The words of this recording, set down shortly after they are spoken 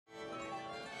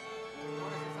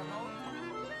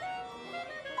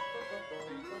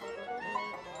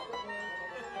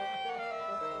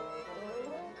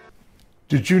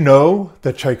Did you know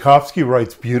that Tchaikovsky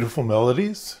writes beautiful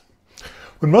melodies?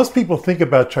 When most people think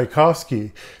about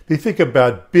Tchaikovsky, they think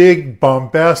about big,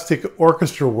 bombastic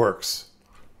orchestra works,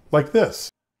 like this.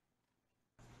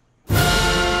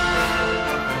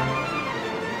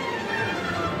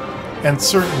 And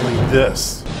certainly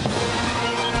this.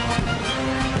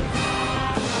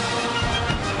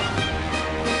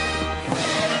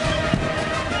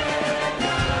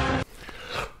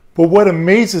 But what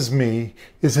amazes me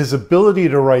is his ability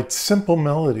to write simple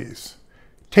melodies.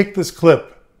 Take this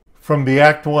clip from the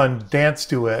Act 1 dance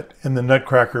duet in the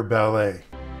Nutcracker Ballet.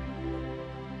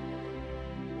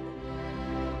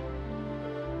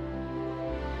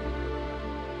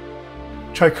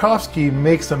 Tchaikovsky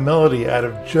makes a melody out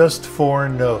of just 4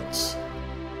 notes.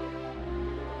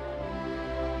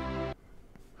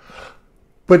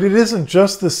 But it isn't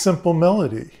just the simple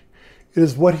melody. It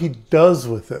is what he does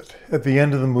with it at the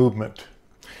end of the movement.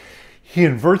 He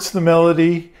inverts the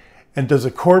melody and does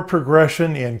a chord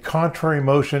progression in contrary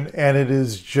motion, and it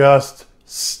is just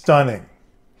stunning.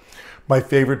 My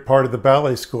favorite part of the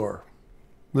ballet score.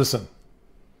 Listen.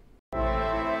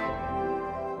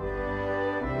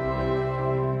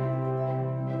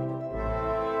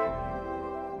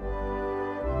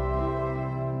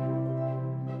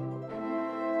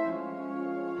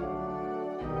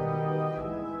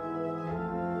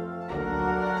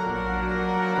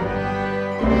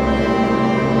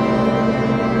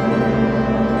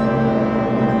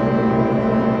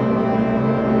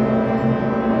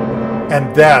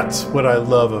 And that's what I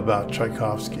love about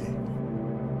Tchaikovsky.